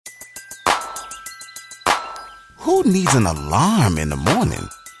Who needs an alarm in the morning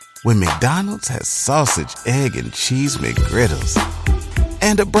when McDonald's has sausage, egg, and cheese McGriddles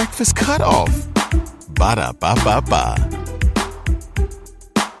and a breakfast cutoff? Ba-da-ba-ba-ba.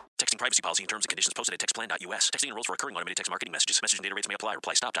 Texting privacy policy and terms and conditions posted at textplan.us. Texting enrolls for recurring automated text marketing messages. Message and data rates may apply.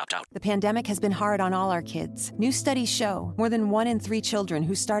 Reply stop, opt out. The pandemic has been hard on all our kids. New studies show more than 1 in 3 children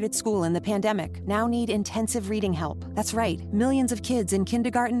who started school in the pandemic now need intensive reading help. That's right. Millions of kids in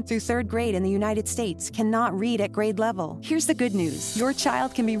kindergarten through 3rd grade in the United States cannot read at grade level. Here's the good news. Your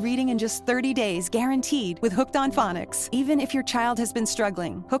child can be reading in just 30 days, guaranteed, with Hooked on Phonics. Even if your child has been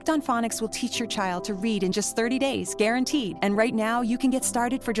struggling, Hooked on Phonics will teach your child to read in just 30 days, guaranteed. And right now, you can get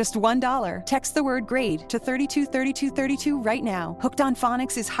started for just $1. Text the word GRADE to 323232 right now. Hooked on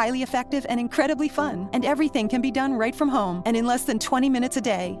Phonics is highly effective and incredibly fun, and everything can be done right from home and in less than 20 minutes a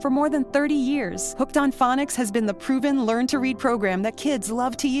day. For more than 30 years, Hooked on Phonics has been the proven learn-to-read program that kids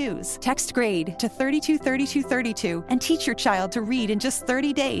love to use. Text GRADE to 323232 and teach your child to read in just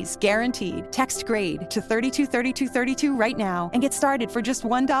 30 days, guaranteed. Text GRADE to 323232 right now and get started for just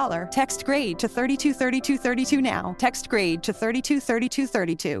 $1. Text GRADE to 323232 now. Text GRADE to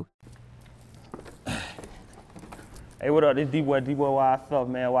 323232. Hey, what up? This D-Boy YFF,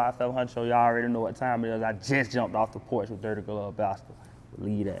 man. YFF Huncho. Y'all already know what time it is. I just jumped off the porch with Dirty Glove Bastard.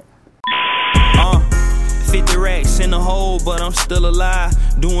 Believe that. 50 racks in the hole, but I'm still alive.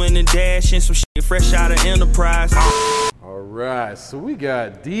 Doing the dash and some shit fresh out of Enterprise. All right, so we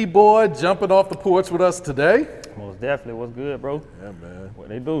got D-Boy jumping off the porch with us today. Most definitely. What's good, bro? Yeah, man. What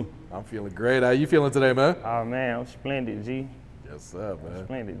they do? I'm feeling great. How you feeling today, man? Oh, man. I'm splendid, G. Yes, sir, man.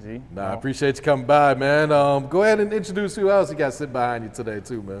 Splendid, G. Nah, I appreciate you coming by, man. Go ahead and introduce who else you got sitting behind you today,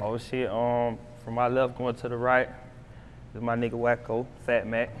 too, man. Oh, shit. From my left going to the right, this is my nigga Wacko, Fat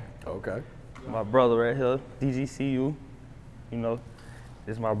Mac. Okay. My brother right here, DGCU. You know,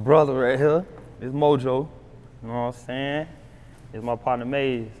 this is my brother right here. This is Mojo. You know what I'm saying? This is my partner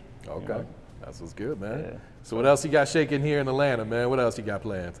Maze. Okay. You know? That's what's good, man. Yeah. So what else you got shaking here in Atlanta, man? What else you got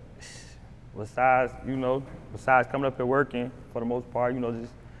planned? Besides coming up here working for the most part,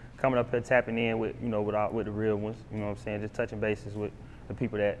 just coming up here tapping in with, with the real ones, you know what I'm saying? Just touching bases with the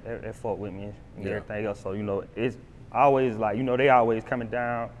people that fought with me and everything else. So, it's always like, they always coming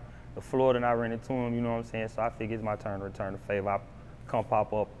down the Florida and I ran into them, you know what I'm saying? So I figure it's my turn to return the favor. I come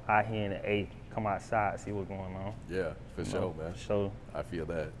pop up out here in the A, come outside, see what's going on. Yeah, for sure, man. For sure. I feel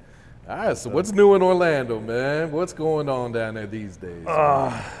that. All right, so what's new in Orlando, man? What's going on down there these days?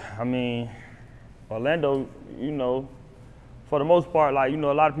 I mean, Orlando, for the most part, like, a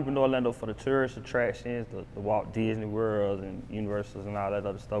lot of people know Orlando for the tourist attractions, the Walt Disney World and Universals and all that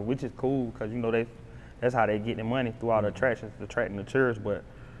other stuff, which is cool because, that's how they get their money through all the attractions, attracting the tourists. But,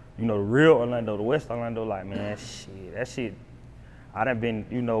 the real Orlando, the West Orlando, like, man, that shit, I done been,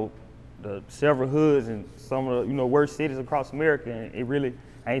 the several hoods and some of the, worst cities across America, and it really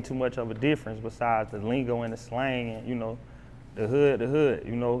ain't too much of a difference besides the lingo and the slang and, the hood,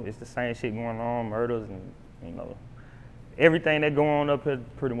 it's the same shit going on, murders and, everything that going on up here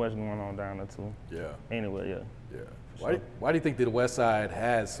pretty much going on down there too. Yeah. Anyway, yeah. Yeah. Why do you think that the West Side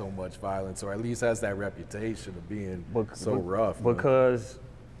has so much violence, or at least has that reputation of being so rough? Because,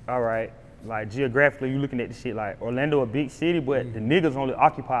 all right, like geographically, you're looking at the shit like Orlando a big city, but the niggas only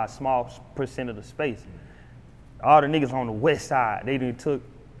occupy a small percent of the space. All the niggas on the West Side, they done took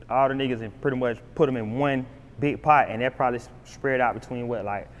all the niggas and pretty much put them in one big pot, and that probably spread out between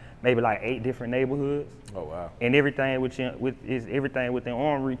maybe 8 different neighborhoods. Oh wow! And everything is everything within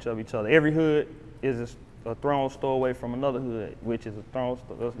arm reach of each other. Every hood is a throne's store away from another hood, which is a throne's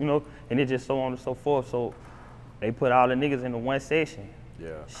store, and it's just so on and so forth. So they put all the niggas into one section.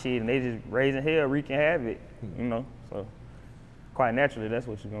 Yeah. Shit, and they just raising hell, wreaking havoc. So quite naturally, that's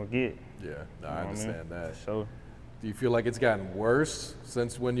what you're gonna get. Yeah, no, I understand that. So, do you feel like it's gotten worse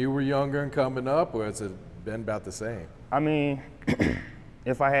since when you were younger and coming up, or has it been about the same? I mean,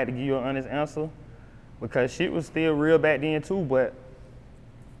 if I had to give you an honest answer, because shit was still real back then too, but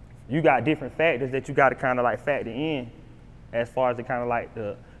you got different factors that you got to kind of like factor in as far as the kind of like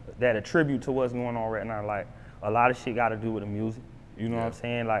that attribute to what's going on right now. Like a lot of shit got to do with the music. You know what I'm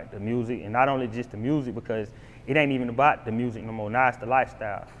saying? Like the music, and not only just the music, because it ain't even about the music no more. Now it's the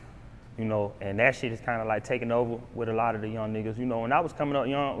lifestyle. And that shit is kind of like taking over with a lot of the young niggas. When I was coming up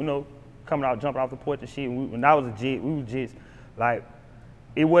young, coming out, jumping off the porch and shit, when I was a jit, we was just like,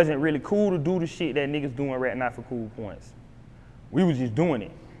 it wasn't really cool to do the shit that niggas doing right now for cool points. We was just doing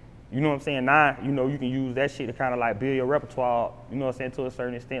it. You know what I'm saying? Now, you can use that shit to kind of like build your repertoire, you know what I'm saying, to a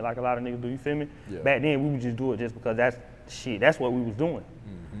certain extent, like a lot of niggas do, you feel me? Yeah. Back then, we would just do it just because that's what we was doing.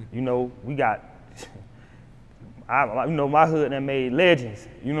 Mm-hmm. We got, my hood done made legends.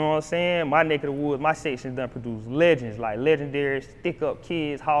 You know what I'm saying? My neck of the woods, my section done produced legends, like legendary stick-up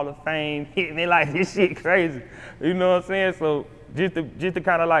kids, Hall of Fame, hitting me like this shit crazy. You know what I'm saying? So just to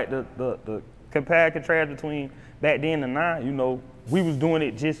kind of like the compare and contrast between back then and now, you know, we was doing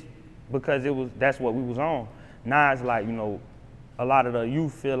it just because that's what we was on. Now it's like, you know, a lot of the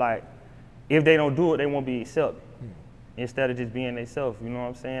youth feel like if they don't do it, they won't be accepted. Instead of just being themselves, you know what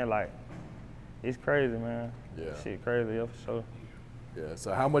I'm saying? Like, it's crazy, man. Yeah. Shit crazy, yeah, for sure. Yeah,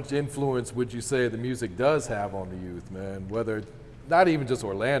 so how much influence would you say the music does have on the youth, man? Whether, not even just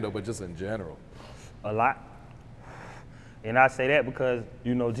Orlando, but just in general. A lot. And I say that because,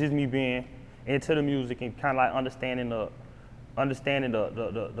 you know, just me being into the music and kind of like understanding the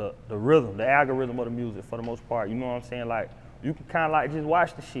rhythm, the algorithm of the music for the most part, you know what I'm saying? Like, you can kind of like just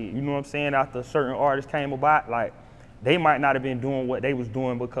watch the shit, you know what I'm saying? After certain artists came about, like, they might not have been doing what they was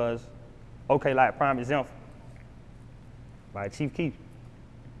doing because, okay, like prime example, like Chief Keef,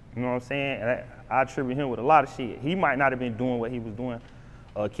 you know what I'm saying? And I attribute him with a lot of shit. He might not have been doing what he was doing,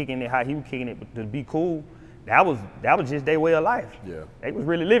 kicking it how he was kicking it, but to be cool, that was just their way of life. Yeah. They was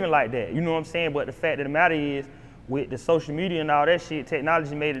really living like that, you know what I'm saying? But the fact of the matter is, with the social media and all that shit,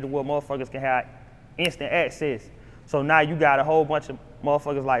 technology made it to where motherfuckers can have instant access. So now you got a whole bunch of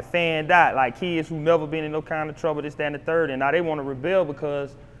motherfuckers like fanned out, like kids who never been in no kind of trouble, this, that, and the third, and now they want to rebel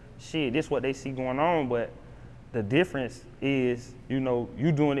because, shit, this what they see going on, but the difference is, you know,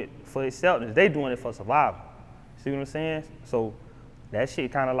 you doing it for acceptance, they doing it for survival. See what I'm saying? So that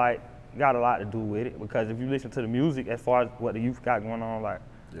shit kind of like got a lot to do with it, because if you listen to the music as far as what the youth got going on, like,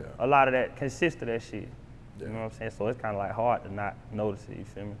 a lot of that consists of that shit. You know what I'm saying? So it's kind of like hard to not notice it, you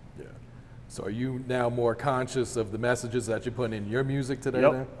feel me? Yeah. So are you now more conscious of the messages that you're putting in your music today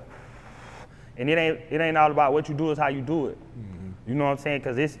then? And it ain't all about what you do, it's how you do it. You know what I'm saying?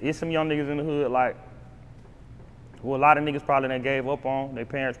 Because it's some young niggas in the hood, like, well, a lot of niggas probably done gave up on, their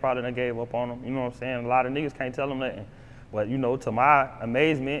parents probably done gave up on them, you know what I'm saying? A lot of niggas can't tell them nothing. But, you know, to my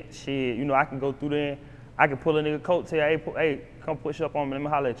amazement, shit, you know, I can go through there, I can pull a nigga coat, tell you, hey, come push up on me, let me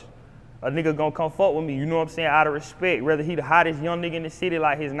holler at you. A nigga gonna come fuck with me, you know what I'm saying, out of respect. Whether he the hottest young nigga in the city,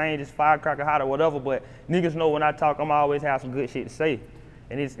 like his name just Firecracker Hot or whatever, but niggas know when I talk, I'm always have some good shit to say.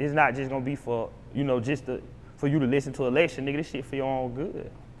 And it's not just gonna be for, you know, for you to listen to a lecture, nigga, this shit for your own good.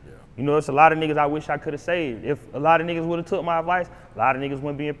 Yeah. You know, it's a lot of niggas I wish I could have saved. If a lot of niggas would've took my advice, a lot of niggas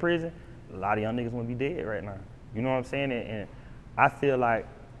wouldn't be in prison, a lot of young niggas wouldn't be dead right now. You know what I'm saying? And I feel like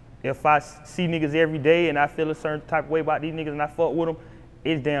if I see niggas every day and I feel a certain type of way about these niggas and I fuck with them,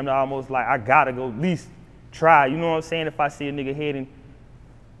 it's damn near almost like I gotta go at least try, you know what I'm saying? If I see a nigga heading,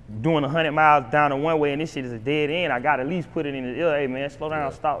 doing 100 miles down the one way and this shit is a dead end, I gotta at least put it in his ear, hey man, slow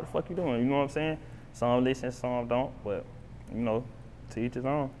down, stop, what the fuck you doing? You know what I'm saying? Some listen, some don't, but you know, to each his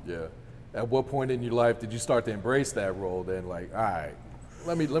own. Yeah. At what point in your life did you start to embrace that role then, like, all right,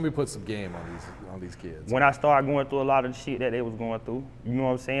 let me put some game on these kids? When I started going through a lot of the shit that they was going through, you know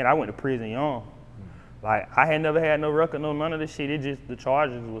what I'm saying? I went to prison young. Like, I had never had no record, no none of this shit. It just, the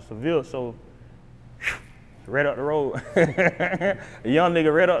charges was severe, so right up the road. A young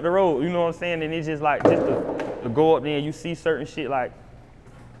nigga right up the road, you know what I'm saying? And it's just like, just to go up there and you see certain shit, like,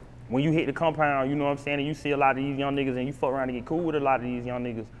 when you hit the compound, you know what I'm saying, and you see a lot of these young niggas and you fuck around and get cool with a lot of these young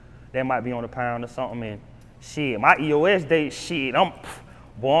niggas that might be on the pound or something, and shit, my EOS date, shit, I'm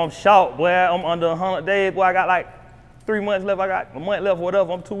short, boy, I'm under 100 days, boy, I got like 3 months left, I got a month left,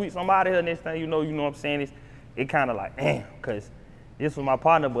 whatever, I'm 2 weeks, I'm out of here, next thing you know what I'm saying, it kind of like, damn, because this was my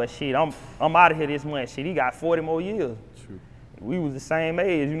partner, but shit, I'm out of here this month, shit, he got 40 more years. True. We was the same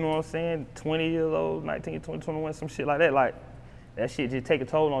age, you know what I'm saying, 20 years old, 19, 20, 21, some shit like that, like, that shit just take a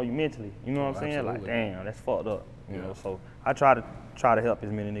toll on you mentally, you know what I'm saying, absolutely. Like, damn, that's fucked up, you know, so I try to help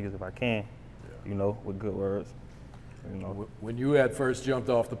as many niggas if I can, you know, with good words. You know. When you had first jumped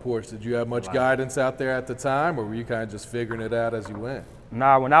off the porch, did you have much guidance out there at the time, or were you kind of just figuring it out as you went?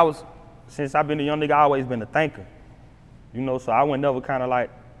 Nah, since I've been a young nigga, I always been a thinker. You know, so I wouldn't never kind of like,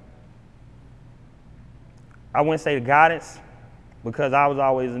 I wouldn't say the guidance, because I was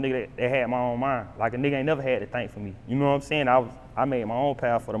always a nigga that had my own mind. Like a nigga ain't never had to think for me. You know what I'm saying? I made my own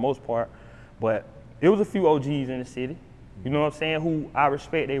path for the most part, but it was a few OGs in the city, you know what I'm saying, who I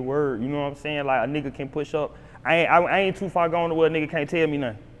respect their word, you know what I'm saying? Like a nigga can push up. I ain't too far gone to where a nigga can't tell me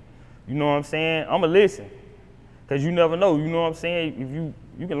nothing. You know what I'm saying? I'ma listen. Cause you never know, you know what I'm saying?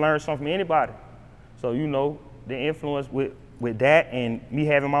 If you can learn something from anybody. So, you know, the influence with that and me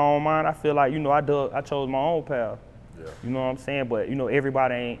having my own mind, I feel like, you know, I chose my own path. Yeah. You know what I'm saying? But, you know,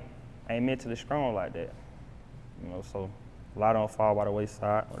 everybody ain't mentally strong like that. You know, so a lot of them fall by the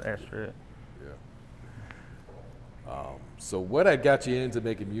wayside or that shit. Yeah. So what had got you into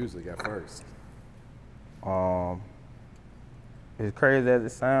making music at first? As crazy as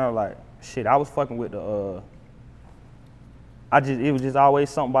it sounds, like, shit, I was fucking with the, it was just always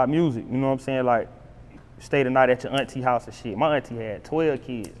something about music, you know what I'm saying? Like, stay the night at your auntie house and shit. My auntie had 12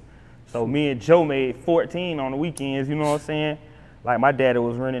 kids. So me and Joe made 14 on the weekends, you know what I'm saying? Like, my daddy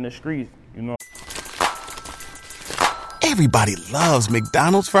was running the streets, you know. Everybody loves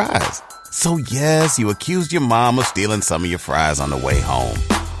McDonald's fries. So yes, you accused your mom of stealing some of your fries on the way home.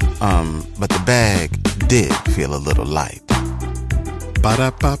 But the bag did feel a little light.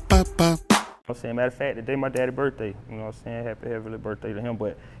 Ba-da-ba-ba-ba. I'm saying, matter of fact, the day my daddy's birthday, you know what I'm saying? Happy heavenly birthday to him,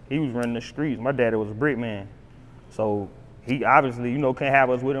 but he was running the streets. My daddy was a brick man. So he obviously, you know, can't have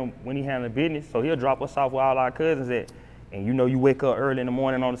us with him when he handling business. So he'll drop us off where all our cousins at. And you know, you wake up early in the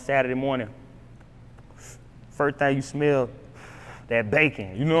morning on a Saturday morning. First thing you smell, that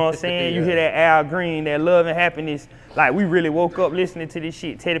bacon. You know what I'm saying? You hear that Al Green, that love and happiness. Like, we really woke up listening to this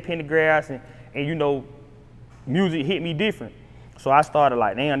shit, Teddy Pendergrass, and you know, music hit me different. So I started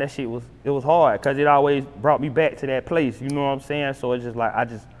like, damn, that shit was hard, because it always brought me back to that place, you know what I'm saying? So it's just like, I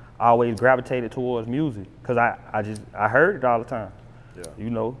always gravitated towards music, because I heard it all the time, you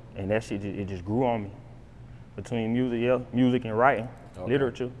know, and that shit, it just grew on me. Between music and writing,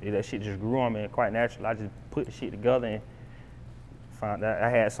 literature, that shit just grew on me, and quite natural. I just put the shit together and found that I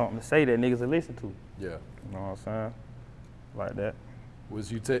had something to say that niggas would listen to. Yeah. You know what I'm saying? Like that.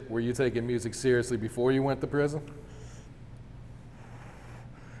 Were you taking music seriously before you went to prison?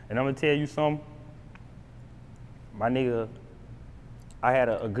 And I'm gonna tell you something. My nigga, I had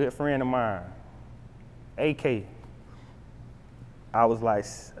a good friend of mine, AK. I think I was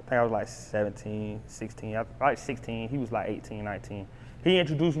like 17, 16, like 16, he was like 18, 19. He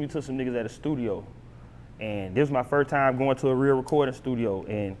introduced me to some niggas at a studio. And this was my first time going to a real recording studio.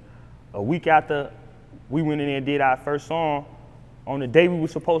 And a week after we went in there and did our first song, on the day we were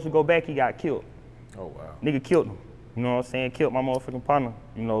supposed to go back, he got killed. Oh, wow. Nigga killed him. You know what I'm saying? Killed my motherfucking partner,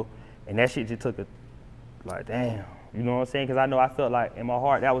 you know? And that shit just took a, like, damn. You know what I'm saying? Because I felt like in my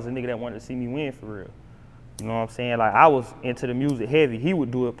heart, that was a nigga that wanted to see me win for real. You know what I'm saying? Like, I was into the music heavy. He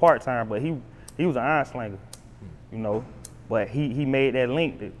would do it part-time, but he was an iron slinger, you know? But he made that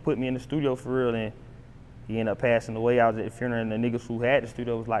link that put me in the studio for real, and he ended up passing away. I was at the funeral, and the niggas who had the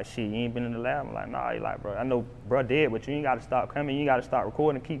studio was like, shit, you ain't been in the lab? I'm like, nah. He like, bro, I know bro dead, but you ain't got to stop coming. You ain't got to start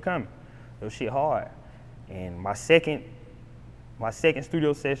recording and keep coming. It was shit hard. And my second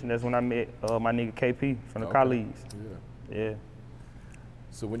studio session, that's when I met my nigga KP from the colleagues. Yeah.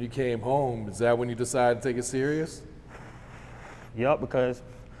 So when you came home, is that when you decided to take it serious? Yup, because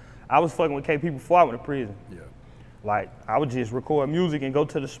I was fucking with KP before I went to prison. Yeah. Like, I would just record music and go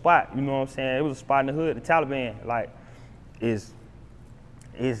to the spot, you know what I'm saying? It was a spot in the hood, the Taliban, like, is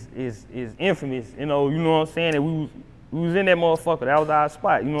infamous, you know what I'm saying? And we was in that motherfucker, that was our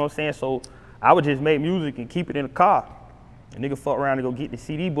spot, you know what I'm saying? So I would just make music and keep it in the car. A nigga fuck around and go get the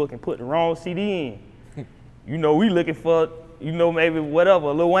CD book and put the wrong CD in. You know, we looking for, you know, maybe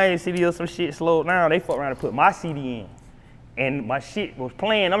whatever, Lil Wayne CD or some shit slowed down. They fuck around and put my CD in. And my shit was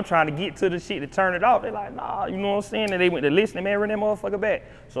playing. I'm trying to get to the shit to turn it off. They like, nah, you know what I'm saying? And they went to listen, man, run that motherfucker back.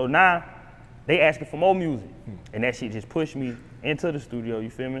 So now they asking for more music. And that shit just pushed me into the studio, you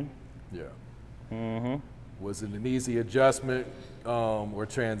feel me? Yeah. Mm-hmm. Was it an easy adjustment or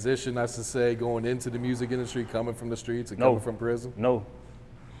transition, I should say, going into the music industry, coming from the streets and coming from prison? No.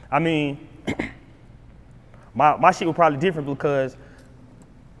 I mean, my shit was probably different because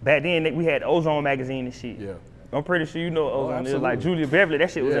back then we had Ozone magazine and shit. Yeah. I'm pretty sure you know Ozone. It was like Julia Beverly. That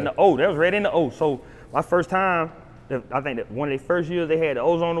shit was in the O. That was right in the O. So my first time, I think that one of their first years they had the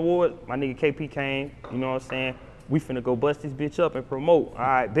Ozone Award, my nigga KP came, you know what I'm saying? We finna go bust this bitch up and promote. All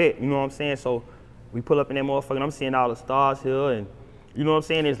right, bet, you know what I'm saying? So we pull up in that motherfucker and I'm seeing all the stars here and you know what I'm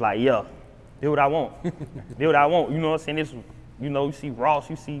saying? It's like, yeah, do what I want. Do what I want. You know what I'm saying? This, you know, you see Ross,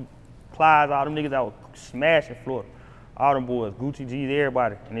 you see Plies, all them niggas that was smashing Florida. All them boys, Gucci G's,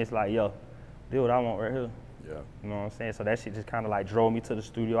 everybody. And it's like, yo, do what I want right here. Yeah. You know what I'm saying? So that shit just kind of like drove me to the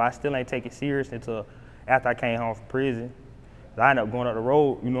studio. I still ain't take it serious until after I came home from prison. I ended up going up the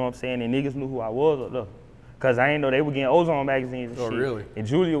road, you know what I'm saying? And niggas knew who I was up there. Cause I didn't know they were getting Ozone magazines and shit. Oh, really? And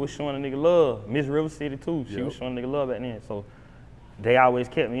Julia was showing a nigga love. Miss River City too, she was showing a nigga love back then. So they always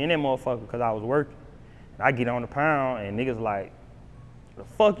kept me in that motherfucker cause I was working. I get on the pound and niggas like, the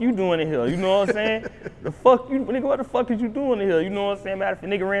fuck you doing in here? You know what I'm saying? Nigga, what the fuck is you doing in here? You know what I'm saying? Matter of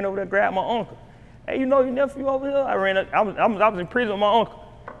fact, nigga ran over there, grabbed my uncle. Hey, you know your nephew over here? I was in prison with my uncle.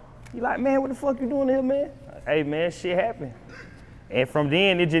 He like, man, what the fuck you doing here, man? Hey, man, shit happened. And from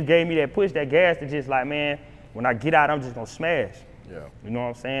then, it just gave me that push, that gas to just like, man, when I get out, I'm just gonna smash. Yeah. You know what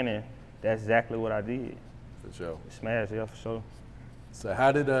I'm saying? And that's exactly what I did. For sure. Smash, yeah, for sure. So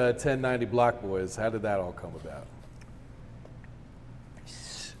how did 1090 Block Boys, how did that all come about?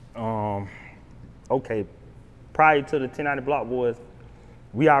 Okay, prior to the 1090 Block Boys,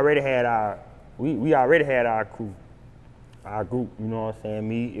 we already had our crew, our group. You know what I'm saying?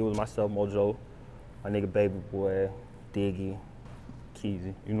 Me, it was myself, Mojo, my nigga Baby Boy, Diggy,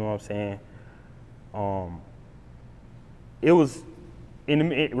 Keezy. You know what I'm saying? It was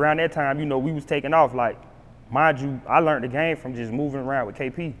around that time. You know, we was taking off. Like, mind you, I learned the game from just moving around with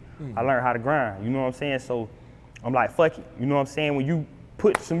KP. I learned how to grind. You know what I'm saying? So I'm like, fuck it. You know what I'm saying? When you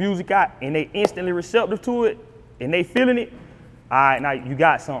put some music out and they instantly receptive to it and they feeling it, all right, now you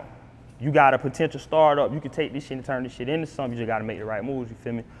got something. You got a potential startup. You can take this shit and turn this shit into something. You just gotta make the right moves, you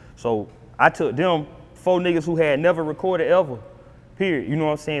feel me? So I took them 4 niggas who had never recorded ever, period. You know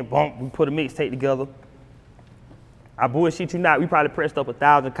what I'm saying? Bump, we put a mixtape together. I bullshit you not, we probably pressed up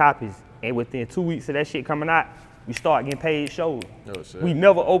 1,000 copies, and within 2 weeks of that shit coming out, we start getting paid shows. Oh, shit. We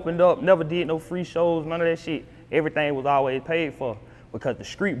never opened up, never did no free shows, none of that shit. Everything was always paid for because the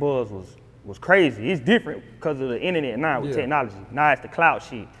street buzz was crazy. It's different because of the internet now with technology. Now it's the cloud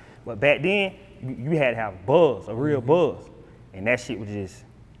shit. But back then, you had to have buzz, a real buzz. And that shit was just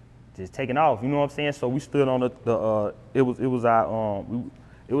taking off, you know what I'm saying? So we stood on it was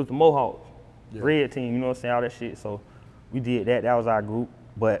the Mohawks, red team, you know what I'm saying, all that shit. So we did that was our group.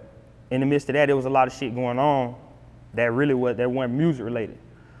 But in the midst of that, there was a lot of shit going on that wasn't music related.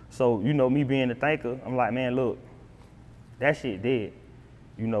 So, you know, me being the thinker, I'm like, man, look, that shit dead.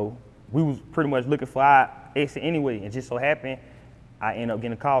 You know, we was pretty much looking for our exit anyway, and just so happened, I ended up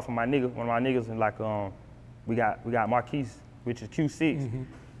getting a call from one of my niggas, and like, we got Marquise, which is Q6.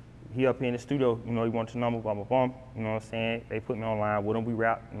 He up here in the studio, you know, he wanted your number, blah, blah, blah. You know what I'm saying? They put me online with him, we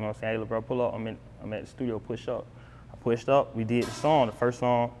rap, you know what I'm saying? Hey, little bro, pull up, I'm at the studio, push up. I pushed up, we did the song. The first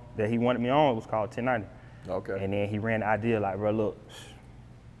song that he wanted me on was called 1090. Okay. And then he ran the idea like, bro, look,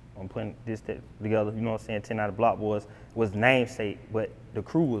 I'm putting this together, you know what I'm saying? 1090 Block Boys was the namesake, but the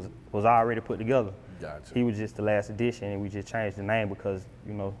crew was already put together. Gotcha. He was just the last edition, and we just changed the name because,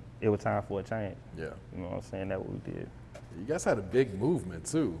 you know, it was time for a change. Yeah. You know what I'm saying? That's what we did. You guys had a big movement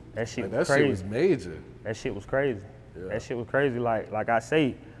too. That shit was crazy. That shit was major. That shit was crazy. Yeah. That shit was crazy. Like I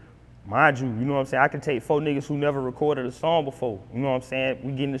say, mind you, you know what I'm saying? I can take 4 niggas who never recorded a song before. You know what I'm saying?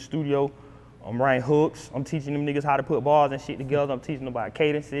 We get in the studio, I'm writing hooks. I'm teaching them niggas how to put bars and shit together. I'm teaching them about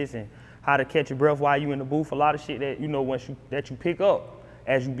cadences and how to catch your breath while you in the booth. A lot of shit that, you know, that you pick up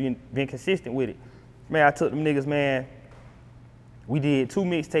as you been consistent with it. Man, I took them niggas, man. We did 2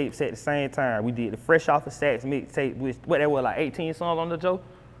 mixtapes at the same time. We did the Fresh Off of Sax mixtape, which, that was like 18 songs on the Joe?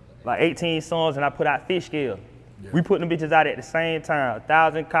 Like 18 songs, and I put out Fish Scale. Yeah. We put them bitches out at the same time.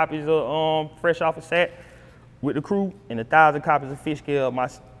 1,000 copies of Fresh Off of Sax with the crew, and 1,000 copies of Fish Scale, my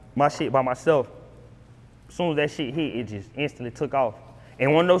shit by myself. As soon as that shit hit, it just instantly took off.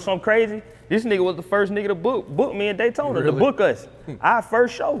 And wanna know something crazy? This nigga was the first nigga to book me in Daytona, to book us. Our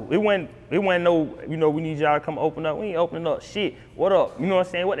first show. It wasn't no, you know, we need y'all to come open up. We ain't opening up shit. What up? You know what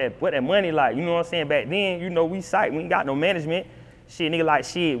I'm saying? What that money like? You know what I'm saying? Back then, you know, we psyched. We ain't got no management. Shit, nigga like,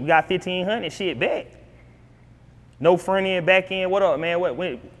 shit, we got 1,500, shit back. No front end, back end, what up, man?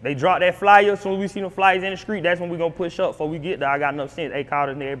 When they drop that flyer, as soon as we see them flyers in the street, that's when we gonna push up. Before we get there, I got enough sense. Hey, call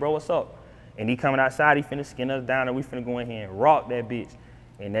this nigga, hey, bro, what's up? And he coming outside, he finna skin us down, and we finna go in here and rock that bitch.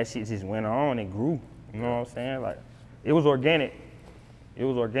 And that shit just went on and grew. You know what I'm saying? Like, it was organic. It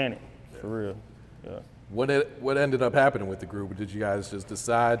was organic, for real. Yeah. What ended up happening with the group? Did you guys just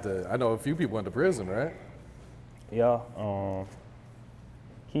decide to? I know a few people went to prison, right? Yeah.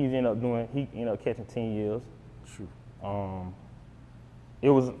 He ended up catching 10 years. Sure. It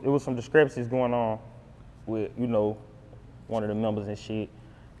was some discrepancies going on with, you know, one of the members and shit.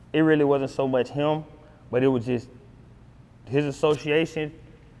 It really wasn't so much him, but it was just his association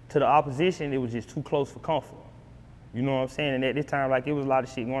to the opposition. It was just too close for comfort. You know what I'm saying? And at this time, like, it was a lot of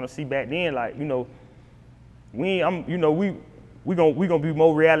shit going to see back then. Like, you know, we gonna be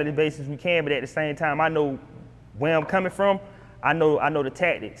more reality based as we can, but at the same time, I know where I'm coming from. I know the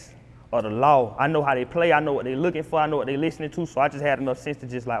tactics of the law. I know how they play. I know what they're looking for. I know what they're listening to. So I just had enough sense to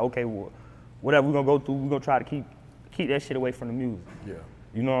just like, okay, well, whatever we're gonna go through, we're gonna try to keep that shit away from the music. Yeah.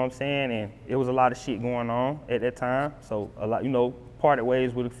 You know what I'm saying? And it was a lot of shit going on at that time. So a lot, you know, parted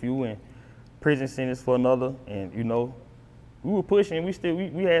ways with a few and prison sentence for another. And, you know, we were pushing.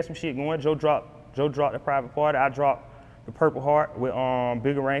 We had some shit going. Joe dropped the Private Party. I dropped the Purple Heart with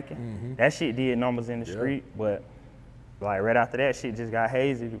Bigger Rankin. Mm-hmm. That shit did numbers in the street, but like right after that, shit just got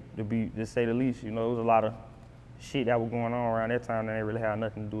hazy to say the least. You know, it was a lot of shit that was going on around that time that ain't really had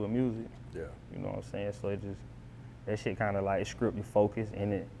nothing to do with music. Yeah. You know what I'm saying? So that shit kind of like stripped your focus,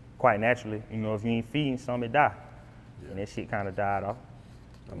 and it quite naturally, you know, if you ain't feeding something, it die. and that shit kind of died off.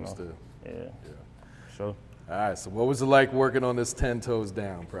 Understood. Yeah. So. All right, so what was it like working on this 10 Toes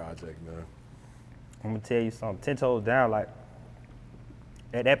Down project, man? I'm gonna tell you something. 10 Toes Down, like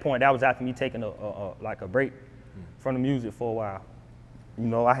at that point, that was after me taking a break from the music for a while. You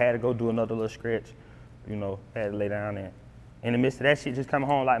know, I had to go do another little stretch. You know, had to lay down there. In the midst of that shit, just coming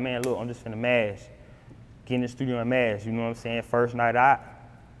home like, man, look, I'm just finna mash. Get in the studio and mash. You know what I'm saying? First night out,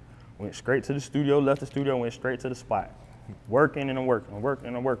 went straight to the studio, left the studio, went straight to the spot. Working and I'm working. You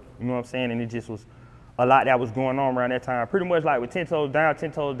know what I'm saying? And it just was a lot that was going on around that time. Pretty much like with 10 Toes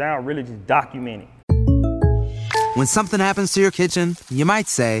Down really just documented. When something happens to your kitchen, you might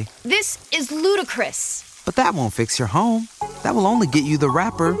say, "This is ludicrous." but that won't fix your home. That will only get you the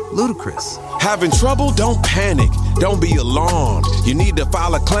rapper, Ludacris. Having trouble? Don't panic. Don't be alarmed. You need to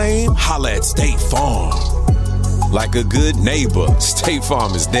file a claim? Holla at State Farm. Like a good neighbor, State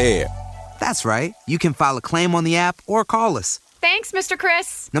Farm is there. That's right. You can file a claim on the app or call us. Thanks, Mr.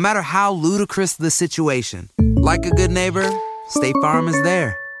 Chris. No matter how ludicrous the situation, like a good neighbor, State Farm is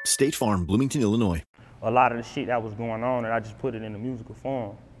there. State Farm, Bloomington, Illinois. A lot of the shit that was going on, and I just put it in a musical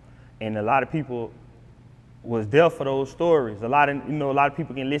form. And a lot of people was there for those stories. A lot of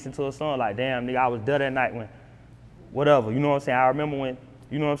people can listen to a song like, damn, nigga, I was there that night when, whatever, you know what I'm saying? I remember when,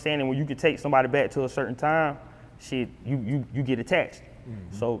 you know what I'm saying? And when you could take somebody back to a certain time, shit, you get attached.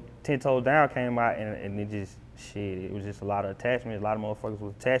 Mm-hmm. So 10 Toes Down came out, and it just, shit, it was just a lot of attachments. A lot of motherfuckers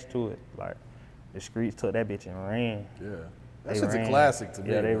was attached to it. Like, the streets took that bitch and ran. Yeah. That shit's a classic to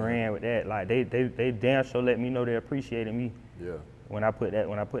me. Yeah, they ran with that. Like, they damn sure let me know they appreciated me. Yeah. When I put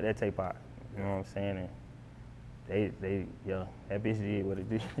that tape out. You know what I'm saying? And that bitch did what it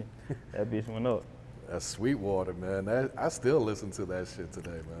did. That bitch went up. That's Sweetwater, man. I still listen to that shit today,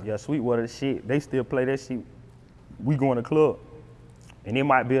 man. Yeah, Sweetwater shit. They still play that shit. We go in the club. And it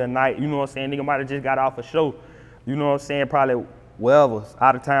might be a night, you know what I'm saying? Nigga might have just got off a show. You know what I'm saying? Probably wherever,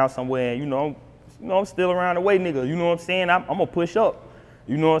 out of town somewhere. And, I'm still around the way, nigga. You know what I'm saying? I'm gonna push up.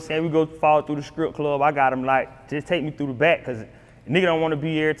 You know what I'm saying? We go follow through the strip club. I got him like, just take me through the back, cause nigga don't wanna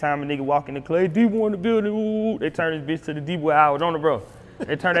be every time a nigga walk in the club, hey, D-Boy in the building, ooh. They turn this bitch to the D-Boy hour, don't it, bro?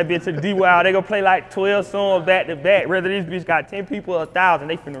 They turn that bitch to the D-Boy hour. They gonna play like 12 songs back to back. Whether this bitch got 10 people or 1,000,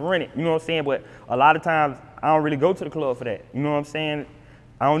 they finna rent it. You know what I'm saying? But a lot of times, I don't really go to the club for that. You know what I'm saying?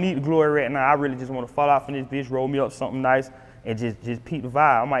 I don't need the glory right now. I really just wanna fall out from this bitch, roll me up something nice, and just peep the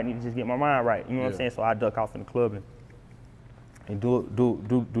vibe. I might need to just get my mind right. You know what I'm saying? So I duck off in the club and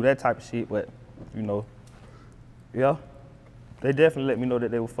do that type of shit. But, yeah. They definitely let me know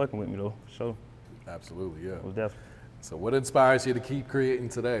that they were fucking with me though. So absolutely, yeah. It was definitely. So what inspires you to keep creating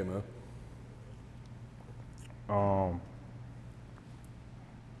today, man?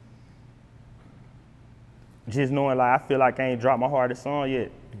 Just knowing, like, I feel like I ain't dropped my hardest song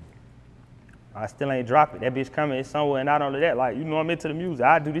yet. I still ain't dropped it. That bitch coming in somewhere, and not only that, like, I'm into the music.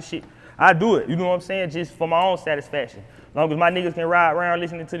 I do this shit. I do it, you know what I'm saying, just for my own satisfaction. As long as my niggas can ride around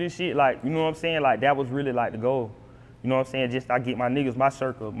listening to this shit, like, you know what I'm saying, like, that was really, like, the goal. You know what I'm saying? Just I get my niggas, my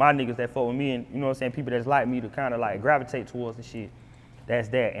circle, my niggas that fuck with me, and you know what I'm saying, people that's like me to kind of like gravitate towards the shit. That's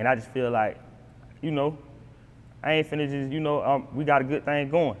that. And I just feel like, I ain't finna just, we got a good thing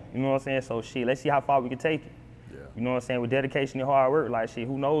going. You know what I'm saying? So shit, let's see how far we can take it. Yeah. You know what I'm saying? With dedication and hard work, like shit,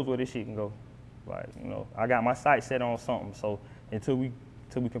 who knows where this shit can go? Like, I got my sights set on something. So until we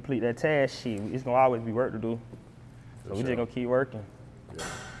complete that task, shit, it's gonna always be work to do. So we just gonna keep working. Yeah.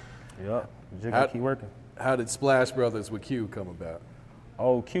 Yep. We just gonna keep working. How did Splash Brothers with Q come about?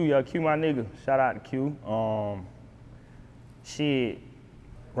 Oh, Q, yeah, Q my nigga. Shout out to Q. Shit,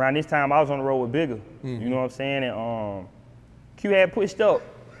 around this time I was on the road with Bigger. Mm-hmm. You know what I'm saying? And Q had pushed up.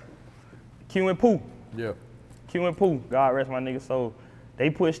 Q and Pooh. Yeah. Q and Pooh, God rest my nigga. So they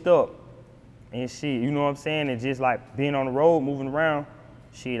pushed up and shit, you know what I'm saying? And just like being on the road, moving around,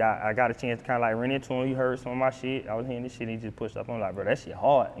 shit, I got a chance to kind of like run into him. He heard some of my shit. I was hearing this shit and he just pushed up. I'm like, bro, that shit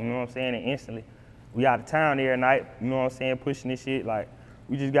hard. You know what I'm saying? And instantly, we out of town every night, you know what I'm saying, pushing this shit. Like,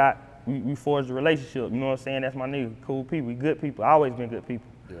 we forged a relationship, you know what I'm saying? That's my nigga, cool people, we good people, always been good people.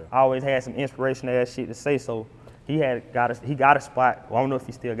 Yeah. I always had some inspirational ass shit to say, so he got a spot, well, I don't know if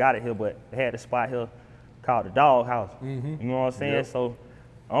he still got it here, but they had a spot here called the Dog House, you know what I'm saying? Yep. So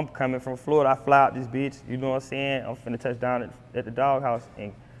I'm coming from Florida, I fly out this bitch, you know what I'm saying? I'm finna touch down at the Dog House,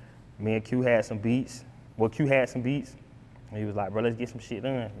 and me and Q had some beats. Well, Q had some beats, and he was like, bro, let's get some shit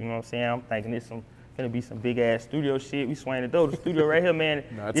done, you know what I'm saying? I'm thinking it's gonna be some big ass studio shit. We swing the door. The studio right here, man.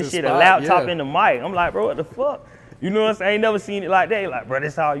 This shit, a laptop in the mic. I'm like, bro, what the fuck? You know what I'm saying? I ain't never seen it like that. Like, bro,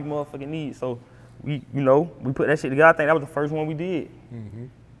 that's all you motherfucking need. So we put that shit together. I think that was the first one we did. Mm-hmm.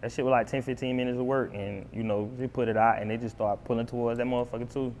 That shit was like 10, 15 minutes of work, and they put it out, and they just started pulling towards that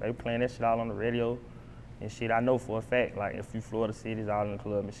motherfucker too. They were playing that shit all on the radio. and shit. I know for a fact, like a few Florida cities all in the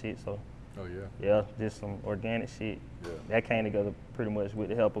club and shit. So. Oh yeah. Yeah, just some organic shit. Yeah. That came together pretty much with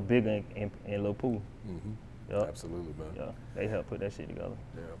the help of Bigger and Lil Pooh. Yep. Absolutely, man. Yeah, they helped put that shit together.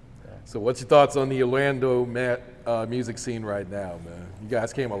 Yeah. So what's your thoughts on the Orlando music scene right now, man? You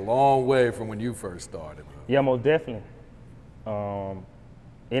guys came a long way from when you first started, man. Yeah, most definitely.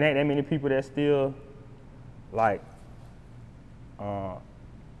 It ain't that many people that still, like,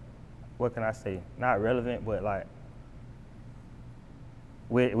 what can I say? Not relevant, but like,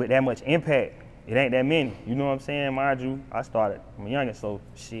 with that much impact, it ain't that many. You know what I'm saying? Mind you, I started from youngest, so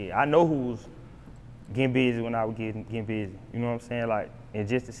shit, I know who was getting busy when I was getting busy. You know what I'm saying? Like, and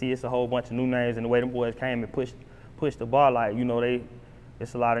just to see it's a whole bunch of new names and the way them boys came and pushed the bar, like, you know,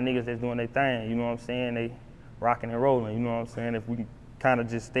 it's a lot of niggas that's doing their thing. You know what I'm saying? They rocking and rolling. You know what I'm saying? If we can kind of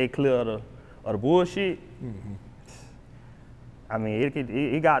just stay clear of the bullshit, I mean,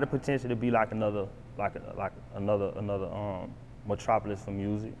 it got the potential to be like another metropolis for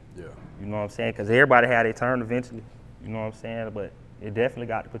music. Yeah. You know what I'm saying? Because everybody had their turn eventually. You know what I'm saying? But it definitely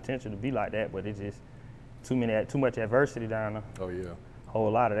got the potential to be like that. But it's just too much adversity down there. Oh yeah. A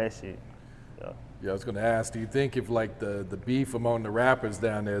whole lot of that shit. Yeah. Yeah, I was gonna ask, do you think if like the beef among the rappers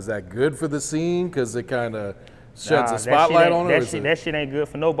down there, is that good for the scene? Because it kind of sheds a spotlight on it? That shit ain't good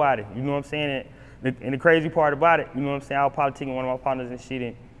for nobody. You know what I'm saying? And the crazy part about it, you know what I'm saying? I was politicking one of my partners and shit,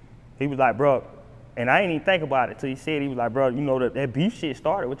 and he was like, bro, and I ain't even think about it till he said, he was like, bro, you know that beef shit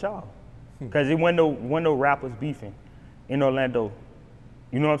started with y'all. Because it wasn't no rappers beefing in Orlando.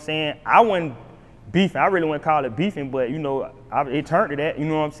 You know what I'm saying? I wasn't beefing. I really wouldn't call it beefing, but, you know, it turned to that, you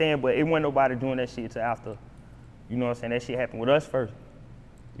know what I'm saying? But it wasn't nobody doing that shit till after, you know what I'm saying? That shit happened with us first.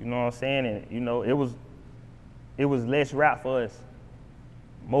 You know what I'm saying? And, you know, it was less rap for us.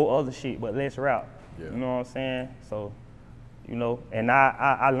 More other shit, but less rap. Yeah. You know what I'm saying? So, you know, and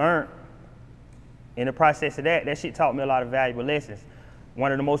I learned in the process of that shit taught me a lot of valuable lessons.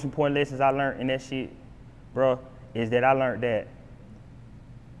 One of the most important lessons I learned in that shit, bro, is that I learned that,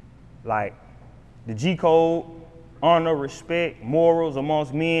 like, the G code, honor, respect, morals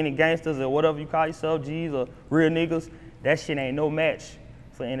amongst men and gangsters or whatever you call yourself, G's or real niggas, that shit ain't no match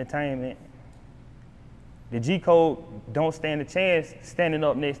for entertainment. The G code don't stand a chance standing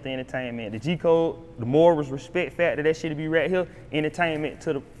up next to entertainment. The G code, the morals, respect factor, that shit be right here, entertainment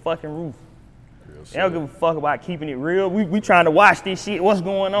to the fucking roof. They don't give a fuck about keeping it real. We trying to watch this shit, what's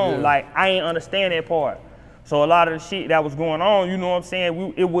going on? Yeah. Like, I ain't understand that part. So a lot of the shit that was going on, you know what I'm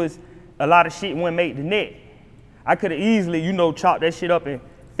saying, it was a lot of shit wouldn't make the net. I could have easily, you know, chopped that shit up and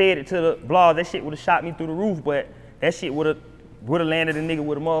fed it to the blog. That shit would have shot me through the roof, but that shit would have landed a nigga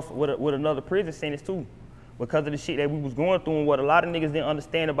with another prison sentence too. Because of the shit that we was going through, and what a lot of niggas didn't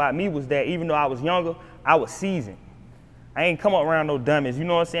understand about me was that even though I was younger, I was seasoned. I ain't come up around no dummies, you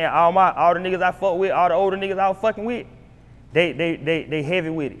know what I'm saying? All the niggas I fuck with, all the older niggas I was fucking with, they heavy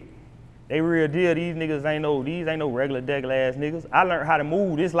with it. They real deal. These niggas ain't no regular ass niggas. I learned how to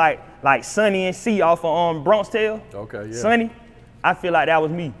move. It's like Sonny and C off of Bronx Tale. Okay, yeah. Sonny, I feel like that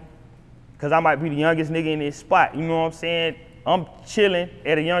was me. Cause I might be the youngest nigga in this spot, you know what I'm saying? I'm chilling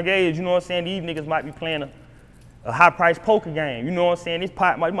at a young age, you know what I'm saying? These niggas might be playing a high-priced poker game, you know what I'm saying? This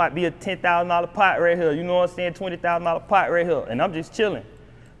pot might be a $10,000 pot right here, you know what I'm saying? $20,000 pot right here, and I'm just chilling.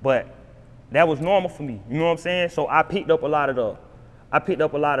 But that was normal for me, you know what I'm saying? So I picked up a lot of the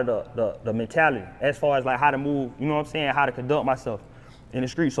mentality as far as like how to move, you know what I'm saying? How to conduct myself in the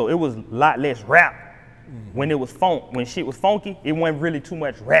street. So it was a lot less rap when it was when shit was funky. It wasn't really too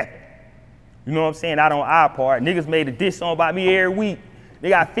much rapping. You know what I'm saying? Not on our part. Niggas made a diss song about me every week. They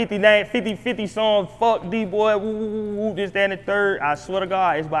got 50 songs, fuck D-boy, woo, woo, woo, woo, this, that, and the third. I swear to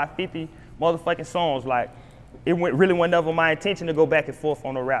God, it's about 50 motherfucking songs. Like, it really wasn't never my intention to go back and forth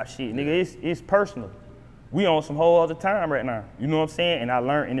on the rap shit. Nigga, it's personal. We on some whole other time right now. You know what I'm saying? And I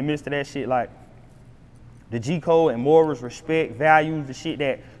learned in the midst of that shit, like, the G code and morals, respect, values, the shit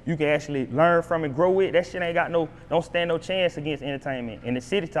that you can actually learn from and grow with, that shit ain't got don't stand no chance against entertainment. And the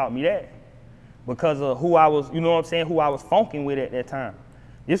city taught me that because of who I was, you know what I'm saying, who I was funking with at that time.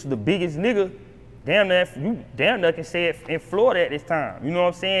 This was the biggest nigga, damn near can say it in Florida at this time. You know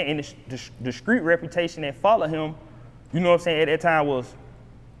what I'm saying? And the street reputation that followed him, you know what I'm saying, at that time was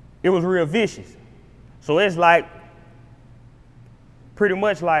real vicious. So it's like, pretty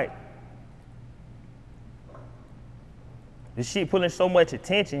much like, the shit pulling so much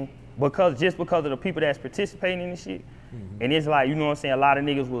attention because of the people that's participating in the shit. Mm-hmm. And it's like, you know what I'm saying, a lot of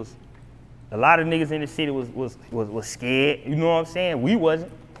niggas in the city was scared, you know what I'm saying? We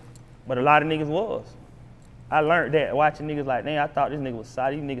wasn't, but a lot of niggas was. I learned that watching niggas like, damn, I thought this nigga was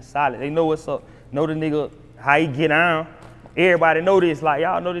solid, these niggas solid. They know what's up, know the nigga, how he get down. Everybody know this, like,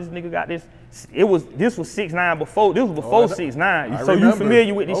 y'all know this nigga got this This was 6ix9ine before. This was before 6ix9ine. So remember. you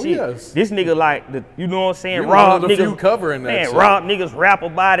familiar with this shit? Yes. This nigga like you know what I'm saying? You were Rob one of the niggas few covering that man, shit. rob niggas, rap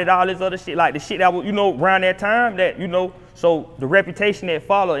about it, all this other shit. Like the shit that was, around that time that, so the reputation that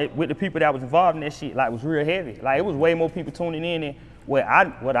followed with the people that was involved in that shit, like, was real heavy. Like, it was way more people tuning in than what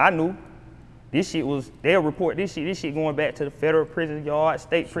I knew. This shit they'll report this shit going back to the federal prison yards,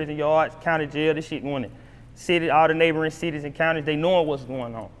 state prison yards, county jail, this shit going to all the neighboring cities and counties, they knowing what's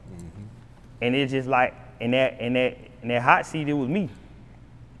going on. Mm-hmm. And it's just like, in that hot seat, it was me.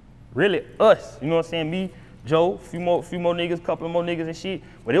 Really, us. You know what I'm saying? Me, Joe, few more niggas, couple of more niggas and shit.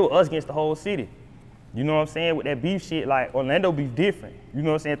 But it was us against the whole city. You know what I'm saying? With that beef shit, like, Orlando beef different. You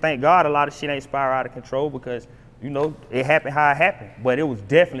know what I'm saying? Thank God a lot of shit ain't spiral out of control because, it happened how it happened. But it was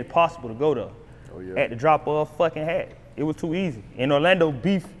definitely possible to go there. Oh, yeah. At the drop of a fucking hat. It was too easy. In Orlando,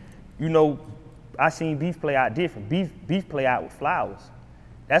 beef, I seen beef play out different. Beef play out with flowers.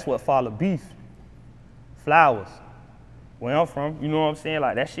 That's what followed beef. Flowers. Where I'm from, you know what I'm saying?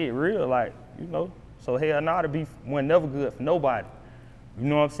 Like, that shit real, like, So hell nah, the beef wasn't never good for nobody. You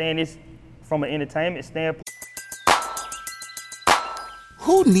know what I'm saying? It's from an entertainment standpoint.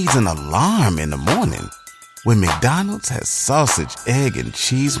 Who needs an alarm in the morning when McDonald's has sausage, egg, and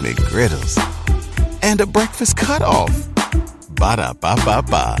cheese McGriddles and a breakfast cutoff?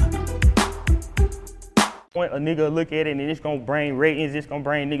 Ba-da-ba-ba-ba. A nigga look at it and it's gonna bring ratings, it's gonna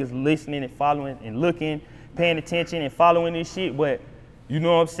bring niggas listening and following and looking, paying attention and following this shit, but you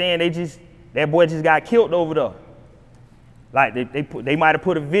know what I'm saying, that boy just got killed over there. Like they might have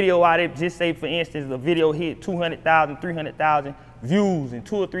put a video out there, just say for instance, the video hit 200,000, 300,000 views in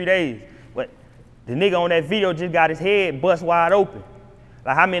 2 or 3 days, but the nigga on that video just got his head bust wide open.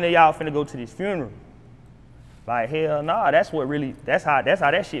 Like, how many of y'all finna go to this funeral? Like, hell nah, that's how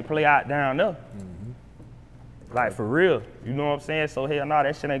that shit play out down there. Mm-hmm. Like, for real, you know what I'm saying? So hell nah,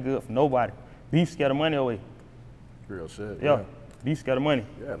 that shit ain't good for nobody. Beef scare the money away. Real shit, yeah. Beef scare the money.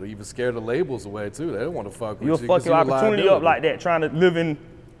 Yeah, they even scare the labels away too. They don't want to fuck with you. You'll fuck your opportunity up like that, trying to live in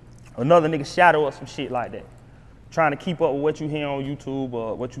another nigga's shadow or some shit like that. Trying to keep up with what you hear on YouTube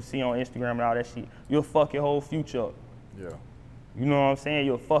or what you see on Instagram and all that shit. You'll fuck your whole future up. Yeah. You know what I'm saying?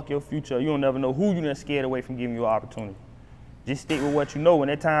 You'll fuck your future. You'll never know who you done scared away from giving you an opportunity. Just stick with what you know. When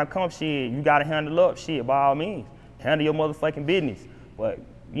that time comes, shit, you gotta handle up shit by all means. Handle your motherfucking business. But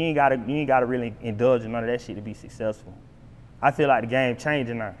you ain't gotta really indulge in none of that shit to be successful. I feel like the game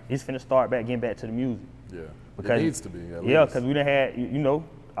changing now. It's finna start getting back to the music. Yeah, because, it needs to be, at yeah, least. because we done had,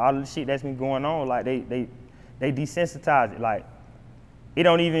 all of the shit that's been going on, like they desensitize it. Like, it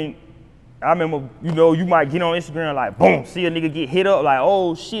don't even, I remember, you might get on Instagram like, boom, see a nigga get hit up, like,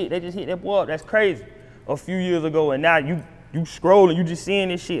 oh shit, they just hit that boy up, that's crazy. A few years ago, and now you scrolling, you just seeing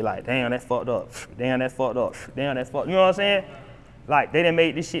this shit like, damn, that's fucked up, damn, that's fucked up, damn, that's fucked up. You know what I'm saying? Like, they done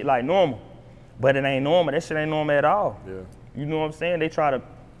made this shit like normal, but it ain't normal. That shit ain't normal at all. Yeah. You know what I'm saying? They try to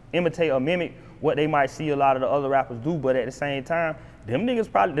imitate or mimic what they might see a lot of the other rappers do, but at the same time, them niggas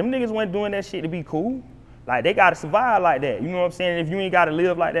wasn't doing that shit to be cool. Like, they gotta survive like that. You know what I'm saying? If you ain't gotta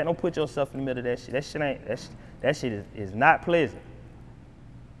live like that, don't put yourself in the middle of that shit. That shit is not pleasant.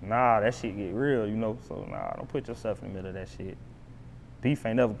 Nah, that shit get real, so nah, don't put yourself in the middle of that shit. Beef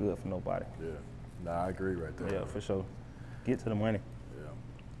ain't never good for nobody. Yeah, nah, I agree right there. Yeah, for sure. Get to the money. Yeah.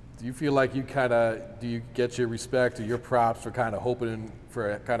 Do you feel like do you get your respect or your props for kind of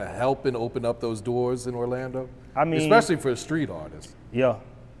helping open up those doors in Orlando? I mean, especially for a street artist. Yeah,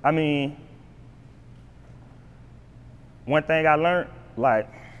 I mean, one thing I learned, like,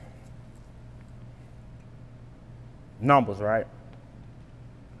 numbers, right?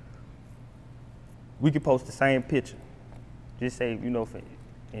 We could post the same picture. Just say,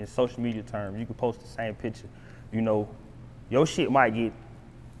 in social media terms, you could post the same picture. Your shit might get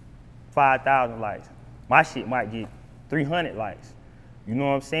 5,000 likes. My shit might get 300 likes. You know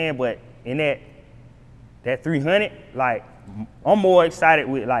what I'm saying? But in that 300, like, I'm more excited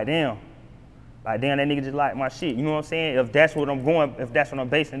with, like, damn, that nigga just like my shit. You know what I'm saying? If that's what I'm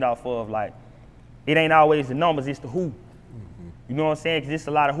basing it off of, like, it ain't always the numbers, it's the who. Mm-hmm. You know what I'm saying? Because there's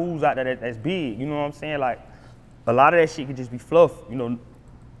a lot of who's out there that's big. You know what I'm saying? Like, a lot of that shit could just be fluff,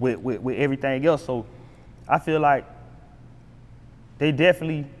 with everything else. So I feel like they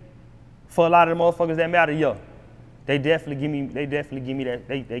definitely, for a lot of the motherfuckers that matter, yeah, they definitely give me that,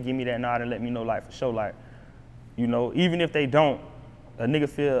 they give me that nod and let me know, like, for sure, like, even if they don't, a nigga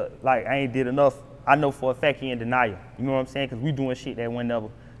feel like I ain't did enough, I know for a fact he in denial. You know what I'm saying? Because we doing shit that wasn't never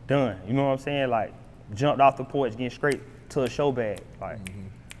done. You know what I'm saying? Like, jumped off the porch, getting straight to a show bag, like,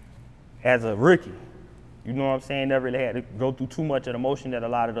 as a rookie. You know what I'm saying? Never really had to go through too much of the motion that a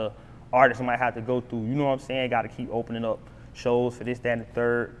lot of the artists might have to go through. You know what I'm saying? Got to keep opening up shows for this, that, and the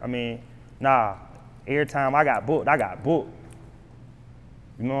third. I mean, Nah, every time I got booked.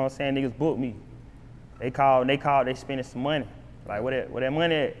 You know what I'm saying? Niggas book me. They spending some money. Like, where that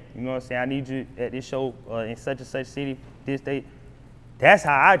money at? You know what I'm saying? I need you at this show in such and such city, this date. That's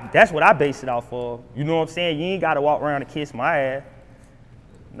what I base it off of. You know what I'm saying? You ain't gotta walk around and kiss my ass.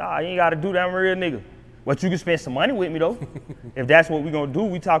 Nah, you ain't gotta do that, I'm a real nigga. But you can spend some money with me though. If that's what we gonna do,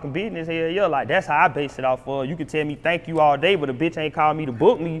 we talking business, hell yeah. Like, that's how I base it off of. You can tell me thank you all day, but a bitch ain't called me to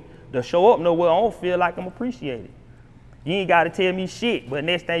book me to show up nowhere. I don't feel like I'm appreciated. You ain't gotta tell me shit, but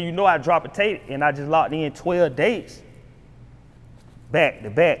next thing you know, I drop a tape and I just locked in 12 dates. Back to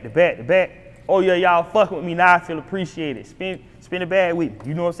back. Oh yeah, y'all fucking with me, now I feel appreciated. Spin the bag with me,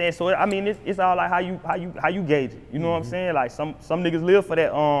 you know what I'm saying? So I mean, it's all like how you gauge it. You know what I'm saying? Like some niggas live for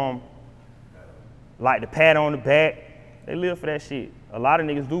that, like the pat on the back. They live for that shit. A lot of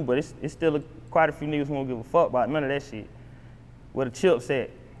niggas do, but it's still quite a few niggas who don't give a fuck about none of that shit. Where the chips at?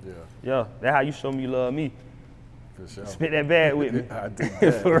 Yeah, that's how you show me you love me. For sure. Spit that bag with me. I dig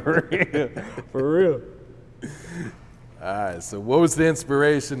that. For real. All right, so what was the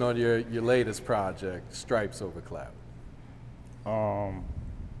inspiration on your latest project, Stripes Over Clout?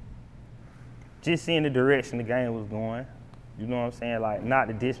 Just seeing the direction the game was going. You know what I'm saying? Like, not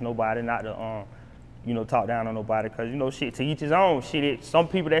to diss nobody, not to talk down on nobody, because shit, to each his own. Shit, some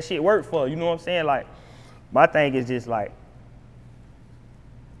people that shit work for. You know what I'm saying? Like, my thing is just like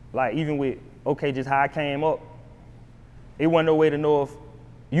even with just how I came up, it wasn't no way to know if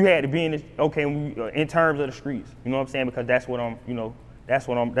you had to be in this, in terms of the streets. You know what I'm saying? Because that's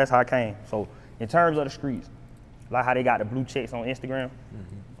how I came. So in terms of the streets, like how they got the blue checks on Instagram,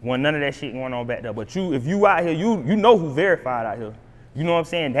 when none of that shit going on back there. But if you out here, you know who verified out here. You know what I'm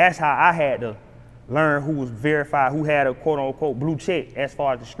saying? That's how I had to learn who was verified, who had a quote unquote blue check as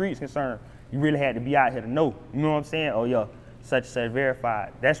far as the streets concerned. You really had to be out here to know. You know what I'm saying? Oh yeah, such and such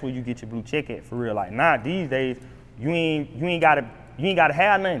verified. That's where you get your blue check at for real. Like now these days, you ain't gotta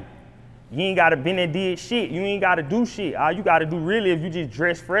have nothing. You ain't gotta been and did shit. You ain't gotta do shit. All you gotta do really, if you just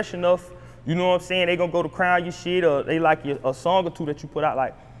dress fresh enough, you know what I'm saying, they gonna go to crown your shit, or they like a song or two that you put out,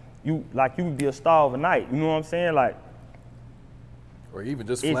 like you would be a star overnight. You know what I'm saying? Like, or even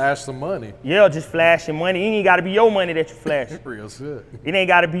just flash some money. Yeah, just flashing money. It ain't gotta be your money that you flash. Real shit. It ain't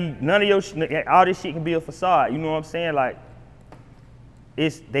gotta be none of your shit. All this shit can be a facade. You know what I'm saying? Like,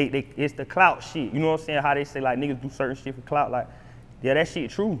 it's the clout shit. You know what I'm saying? How they say like niggas do certain shit for clout. Like, yeah, that shit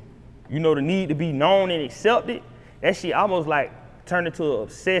true. You know, the need to be known and accepted, that shit almost like turned into an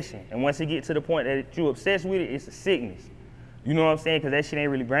obsession. And once it get to the point that you obsessed with it, it's a sickness. You know what I'm saying? Because that shit ain't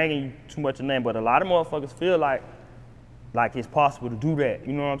really bringing you too much of nothing. But a lot of motherfuckers feel like it's possible to do that.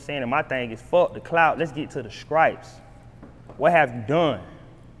 You know what I'm saying? And my thing is, fuck the clout. Let's get to the stripes. What have you done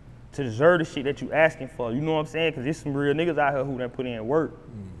to deserve the shit that you asking for? You know what I'm saying? Because there's some real niggas out here who done put in work,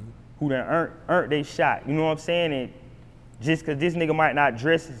 who done earned they shot. You know what I'm saying? And just because this nigga might not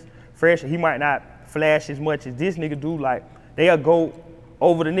dress as fresh, he might not flash as much as this nigga do, like, they'll go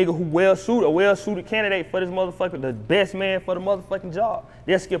over the nigga who well-suited candidate for this motherfucker, the best man for the motherfucking job.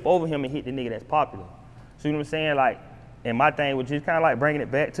 They'll skip over him and hit the nigga that's popular. So you know what I'm saying? Like, and my thing was just kind of like bringing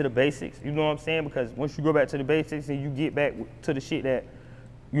it back to the basics. You know what I'm saying? Because once you go back to the basics and you get back to the shit that,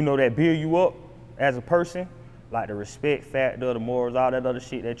 that build you up as a person, like the respect factor, the morals, all that other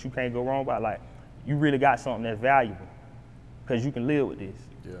shit that you can't go wrong about, like, you really got something that's valuable because you can live with this.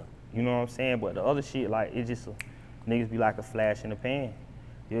 Yeah. You know what I'm saying? But the other shit, like, it's just niggas be like a flash in the pan.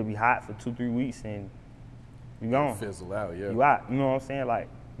 You'll be hot for 2-3 weeks and you gone. Fizzle out, yeah. You out. You know what I'm saying? Like,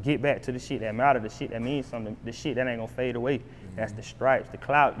 get back to the shit that matter, the shit that means something, the shit that ain't gonna fade away. That's the stripes, the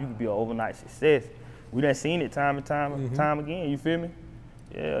clout. You could be an overnight success. We done seen it time and time again. You feel me?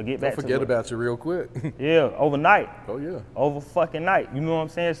 Yeah, get back. Don't forget about you real quick. Yeah, overnight. Oh yeah. Over fucking night. You know what I'm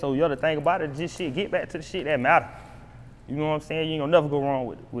saying? So the thing about it, just shit. Get back to the shit that matter. You know what I'm saying? You ain't gonna never go wrong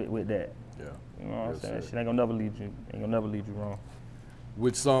with that. Yeah. You know what I'm saying? Shit ain't gonna never lead you wrong.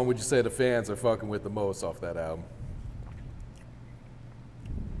 Which song would you say the fans are fucking with the most off that album?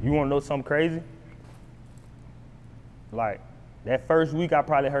 You wanna know something crazy? Like, that first week I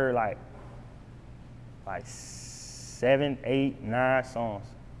probably heard like 7, 8, 9 songs.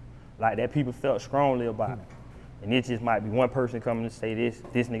 Like, that people felt strongly about. And it just might be one person coming to say this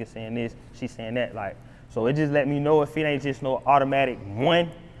nigga saying this, she saying that. Like, so it just let me know if it ain't just no automatic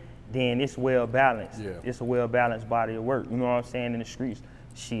one, then it's well balanced. Yeah. It's a well balanced body of work. You know what I'm saying? In the streets,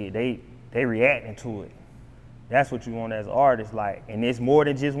 shit, they reacting to it. That's what you want as an artist, like, and it's more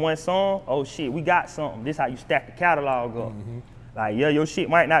than just one song. Oh shit, we got something. This how you stack the catalog up. Like, yeah, your shit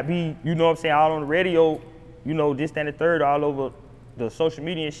might not be, you know what I'm saying, all on the radio, this, that, and the third, all over the social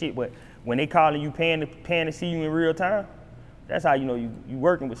media and shit, but when they calling you, paying to see you in real time, that's how you know you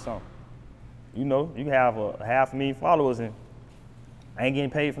working with something. You know, you can have a 500,000 followers and I ain't getting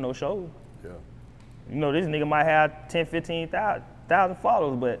paid for no shows. Yeah. You know, this nigga might have 10, 15,000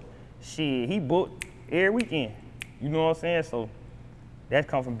 followers, but shit, he booked every weekend. You know what I'm saying? So that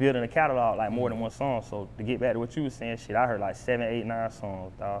come from building a catalog, like more than one song. So to get back to what you was saying, shit, I heard like 7, 8, 9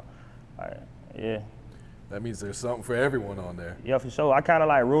 songs, dog. Like, yeah. That means there's something for everyone on there. Yeah, for sure. I kind of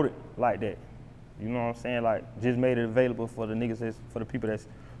like wrote it like that. You know what I'm saying? Like, just made it available for the niggas, for the people that's,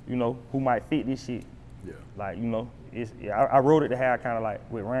 you know, who might fit this shit. Yeah. Like, you know, I wrote it to have kind of like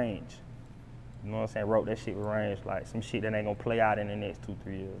with range. You know what I'm saying? Wrote that shit with range, like some shit that ain't gonna play out in the next 2-3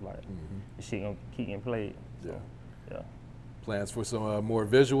 years. Like, the shit gonna keep getting played. So, yeah. Plans for some more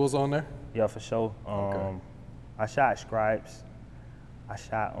visuals on there? Yeah, for sure. Okay. I shot Scripes. I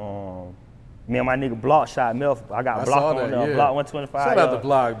shot, me and my nigga Block shot Melf. I got Block on there, Block 125. Shout out to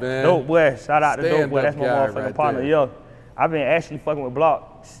Block, man. Dope boy, shout out to Dope boy. That's my motherfucking right partner, there. yeah. I've been actually fucking with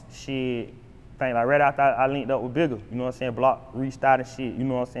Block, shit, think like right after I linked up with Bigger, you know what I'm saying? Block reached out and shit, you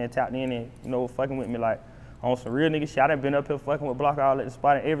know what I'm saying? Tapped in and, you know, fucking with me like on some real nigga shit. I done been up here fucking with Block all at the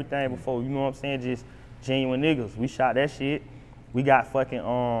spot and everything before, you know what I'm saying? Just genuine niggas. We shot that shit. We got fucking,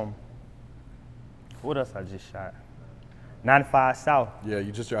 what else I just shot? 95 South. Yeah,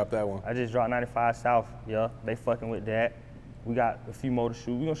 you just dropped that one. I just dropped 95 South, yeah. They fucking with that. We got a few more to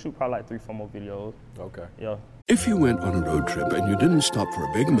shoot. We gonna shoot probably like 3-4 more videos. Okay. Yeah. If you went on a road trip and you didn't stop for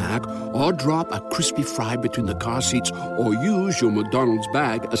a Big Mac or drop a crispy fry between the car seats or use your McDonald's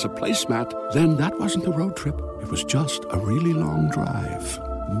bag as a placemat, then that wasn't a road trip. It was just a really long drive.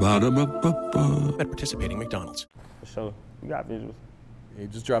 Ba-da-ba-ba-ba. At participating McDonald's. For sure. We got visuals. You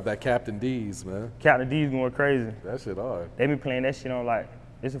just dropped that Captain D's, man. Captain D's going crazy. That shit hard. They been playing that shit on like,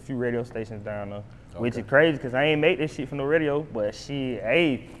 there's a few radio stations down there, which is crazy because I ain't make this shit from the radio, but shit,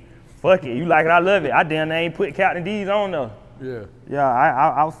 hey, fuck it. You like it, I love it. I damn near ain't put Captain D's on there. Yeah. Yeah,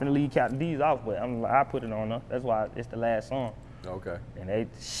 I was finna leave Captain D's off, but I put it on there. That's why it's the last song. Okay. And they,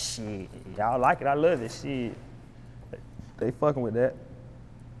 shit, y'all like it, I love it, shit. They fucking with that.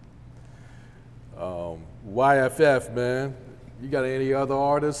 YFF, man. You got any other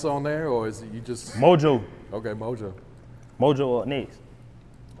artists on there, or is it you just Mojo? Okay, Mojo. Mojo up next.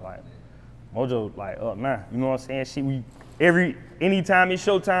 Like Mojo, like up now. You know what I'm saying? Shit, anytime it's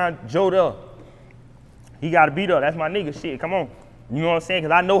showtime, Joe there. He gotta be there. That's my nigga. Shit, come on. You know what I'm saying?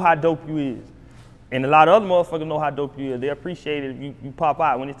 Cause I know how dope you is, and a lot of other motherfuckers know how dope you is. They appreciate it if you pop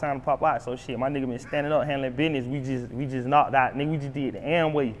out when it's time to pop out. So shit, my nigga been standing up, handling business. We just knocked out. Nigga, we just did the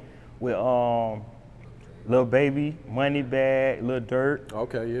Amway with Lil Baby, Money Bag, Lil Dirt.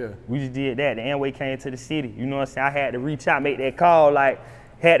 Okay, yeah. We just did that. The Amway came to the city. You know what I'm saying? I had to reach out, make that call, like,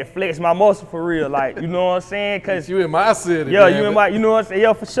 had to flex my muscle for real, like, you know what I'm saying? Cause you in my city. Yeah, man. you in my, you know what I'm saying?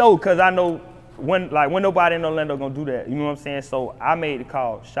 Yeah, for sure. Cause I know when nobody in Orlando gonna do that. You know what I'm saying? So I made the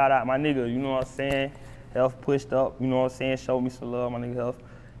call. Shout out my nigga. You know what I'm saying? Health pushed up. You know what I'm saying? Showed me some love, my nigga Health,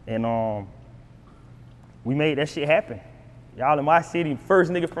 and we made that shit happen. Y'all in my city,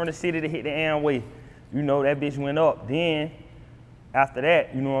 first nigga from the city to hit the Amway. You know, that bitch went up. Then, after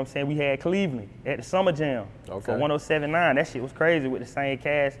that, you know what I'm saying, we had Cleveland at the Summer Jam for 107.9. That shit was crazy with the same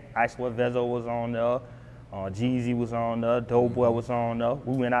cast. Ice What Vezo was on there. Jeezy was on there. Doughboy was on there.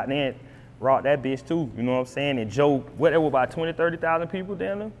 We went out there and rocked that bitch too. You know what I'm saying? And Joe, there were about 20, 30,000 people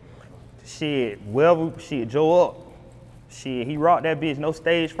down there. Shit, Joe up. Shit, he rocked that bitch. No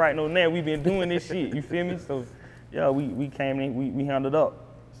stage fright, no nothing. We been doing this shit, you feel me? So, yeah, we came in, we handled up.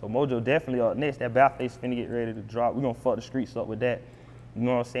 So Mojo definitely up next. That Bathface finna get ready to drop. We gonna fuck the streets up with that. You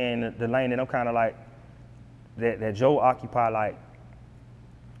know what I'm saying? The lane that I'm kind of like, that Joe occupy, like,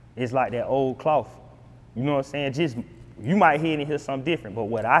 it's like that old cloth. You know what I'm saying? Just, you might hear and hear something different, but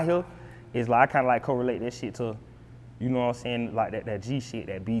what I hear is like, I kind of like correlate that shit to, you know what I'm saying? Like that G shit,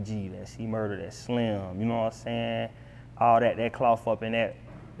 that BG, that C Murder, that Slim. You know what I'm saying? All that cloth up in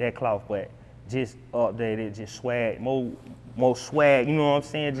that cloth, but just updated, just swag, more swag, you know what I'm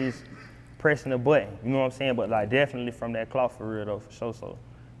saying? Just pressing the button, you know what I'm saying? But like definitely from that cloth for real though, for sure. So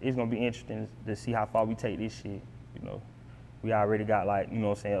it's gonna be interesting to see how far we take this shit, you know. We already got like, you know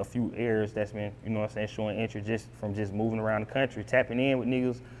what I'm saying, a few areas that's been, you know what I'm saying, showing interest just from just moving around the country, tapping in with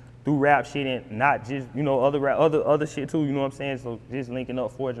niggas through rap shit and not just, you know, other shit too, you know what I'm saying? So just linking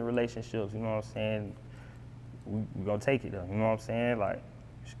up, forging relationships, you know what I'm saying? We gonna take it though, you know what I'm saying? Like,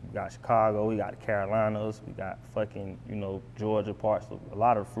 we got Chicago, we got the Carolinas, we got fucking, you know, Georgia parts, a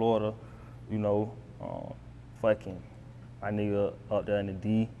lot of Florida, you know, fucking my nigga up there in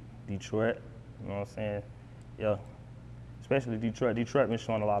the Detroit, you know what I'm saying? Yeah, especially Detroit. Detroit been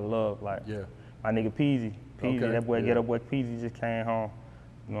showing a lot of love, like, my nigga Peasy, that boy, Get Up Boy Peasy just came home,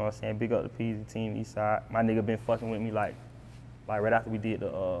 you know what I'm saying? Big up the Peasy team, East Side. My nigga been fucking with me like right after we did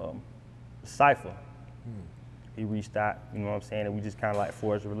the Cypher. He reached out, you know what I'm saying, and we just kind of like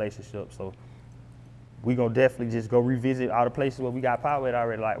forged a relationship. So we gonna definitely just go revisit all the places where we got power at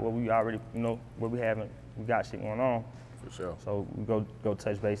already, like where we already, you know, where we got shit going on. For sure. So we go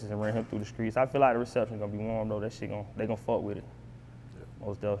touch bases and run him through the streets. I feel like the reception gonna be warm though. That shit they gonna fuck with it. Yeah.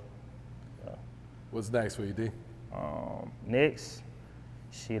 Most definitely. Yeah. What's next for you, D? Next,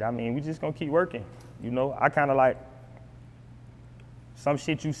 shit. I mean, we just gonna keep working. You know, I kind of like some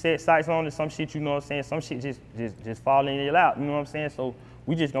shit you set sights on, and some shit, you know what I'm saying. Some shit just fall in your lap. You know what I'm saying. So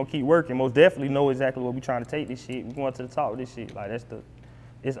we just gonna keep working. Most definitely know exactly where we trying to take this shit. We going to the top of this shit. Like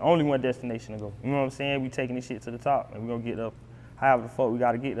it's only one destination to go. You know what I'm saying? We taking this shit to the top, and we gonna get up however the fuck we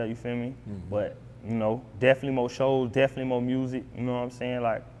gotta get there. You feel me? Mm-hmm. But you know, definitely more shows, definitely more music. You know what I'm saying?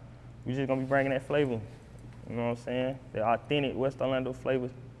 Like we just gonna be bringing that flavor. You know what I'm saying? The authentic West Orlando flavor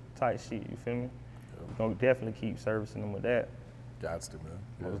type shit. You feel me? Yeah. We gonna definitely keep servicing them with that. Gots to, man.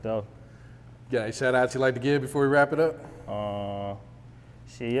 Most dope. Yeah, any shout outs you like to give before we wrap it up?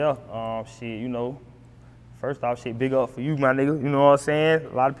 Shit, you know. First off, shit, big up for you, my nigga. You know what I'm saying?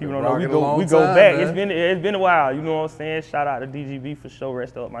 A lot of people don't know we go back. Man. It's been a while. You know what I'm saying? Shout out to DGB for sure.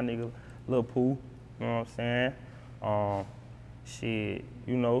 Rest up, my nigga, Lil Pooh. You know what I'm saying? Shit,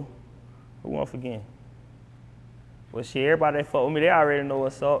 you know, who else again? Well, shit, everybody that fuck with me, they already know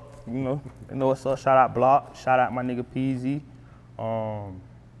what's up. You know, they know what's up. Shout out Block. Shout out my nigga PZ.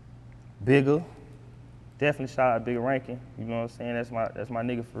 Bigger. Definitely shout out Bigger Ranking. You know what I'm saying? That's my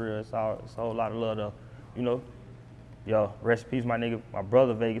nigga for real. It's a whole lot of love though. You know, yo, rest in peace, my nigga, my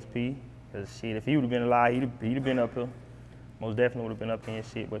brother Vegas P. Cause shit, if he would've been alive, he'd have been up here. Most definitely would've been up here and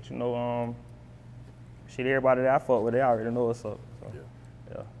shit. But you know, shit, everybody that I fuck with, they already know what's up. So,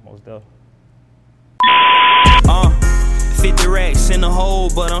 yeah, most definitely. 50 racks in the hole,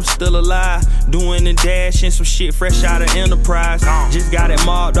 but I'm still alive. Doing the dash and some shit fresh out of Enterprise. Just got it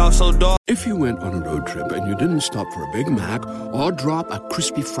mobbed off so dark. If you went on a road trip and you didn't stop for a Big Mac or drop a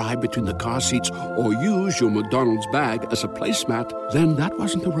crispy fry between the car seats or use your McDonald's bag as a placemat, then that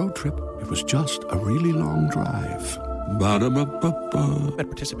wasn't a road trip. It was just a really long drive. Ba-da-ba-ba-ba. At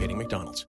participating McDonald's.